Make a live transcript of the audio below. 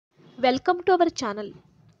Welcome to our channel.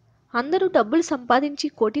 అందరూ డబ్బులు సంపాదించి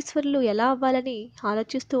కోటీశ్వరులు ఎలా అవ్వాలని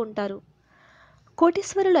ఆలోచిస్తూ ఉంటారు.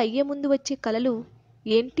 కోటీశ్వరులు అయ్యే ముందు వచ్చే కలలు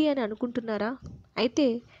ఏంటి అని అనుకుంటున్నారా? అయితే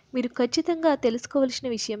మీరు ఖచ్చితంగా తెలుసుకోవలసిన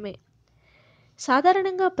విషయమే.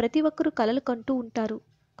 సాధారణంగా ప్రతి ఒక్కరూ కలలు కంటూ ఉంటారు.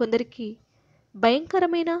 కొందరికి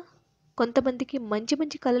భయంకరమైన, కొంతమందికి మంచి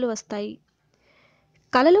మంచి కలలు వస్తాయి.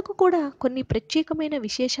 కలలకు కూడా కొన్ని ప్రత్యేకమైన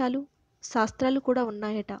విశేషాలు, శాస్త్రాలు కూడా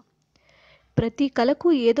ఉన్నాయట. ప్రతి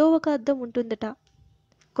కలకు ఏదో ఒక అర్థం ఉంటుందట.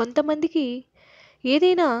 కొంతమందికి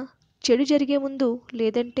ఏదైనా చెడు జరిగే ముందు,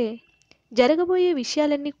 లేదంటే జరగబోయే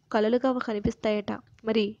విషయాలన్నీ కలలుగా కనిపిస్తాయట.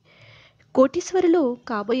 మరి కోటీశ్వరులు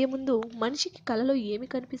కాబోయే ముందు మనిషికి కలలో ఏమి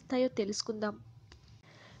కనిపిస్తాయో తెలుసుకుందాం.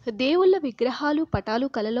 దేవుళ్ళ విగ్రహాలు, పటాలు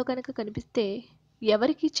కలలో కనుక కనిపిస్తే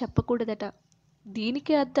ఎవరికీ చెప్పకూడదట.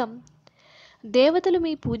 దీనికి అర్థం దేవతలు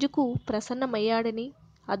మీ పూజకు ప్రసన్నమయ్యాడని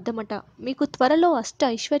అర్థమట. మీకు త్వరలో అష్ట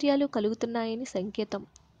ఐశ్వర్యాలు కలుగుతున్నాయని సంకేతం.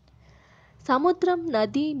 సముద్రం,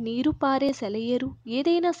 నది, నీరు పారే సెలయేరు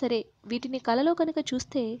ఏదైనా సరే వీటిని కలలో కనుక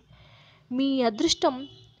చూస్తే మీ అదృష్టం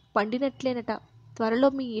పండినట్లేనట. త్వరలో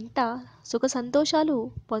మీ ఇంట సుఖ సంతోషాలు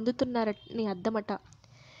పొందుతున్నారని అర్థమట.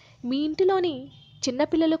 మీ ఇంటిలోని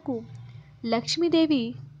చిన్నపిల్లలకు లక్ష్మీదేవి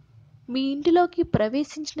మీ ఇంటిలోకి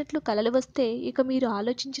ప్రవేశించినట్లు కలలు వస్తే ఇక మీరు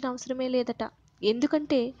ఆలోచించిన అవసరమే లేదట.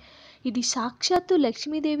 ఎందుకంటే ఇది సాక్షాత్తు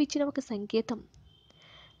లక్ష్మీదేవి ఇచ్చిన ఒక సంకేతం.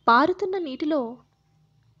 పారుతున్న నీటిలో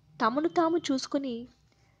తమను తాము చూసుకొని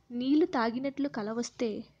నీళ్లు తాగినట్లు కల వస్తే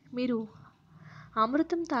మీరు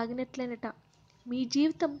అమృతం తాగినట్లేనట. మీ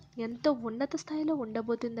జీవితం ఎంతో ఉన్నత స్థాయిలో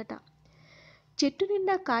ఉండబోతుందట. చెట్టు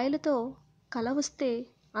నిండా కాయలతో కల వస్తే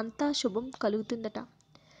అంతా శుభం కలుగుతుందట.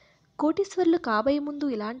 కోటీశ్వరులు కాబోయే ముందు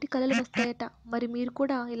ఇలాంటి కలలు వస్తాయట. మరి మీరు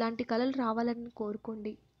కూడా ఇలాంటి కలలు రావాలని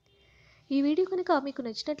కోరుకోండి. ఈ వీడియో కనుక మీకు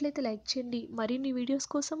నచ్చినట్లయితే లైక్ చేయండి. మరిన్ని వీడియోస్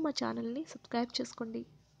కోసం మా ఛానల్ని సబ్స్క్రైబ్ చేసుకోండి.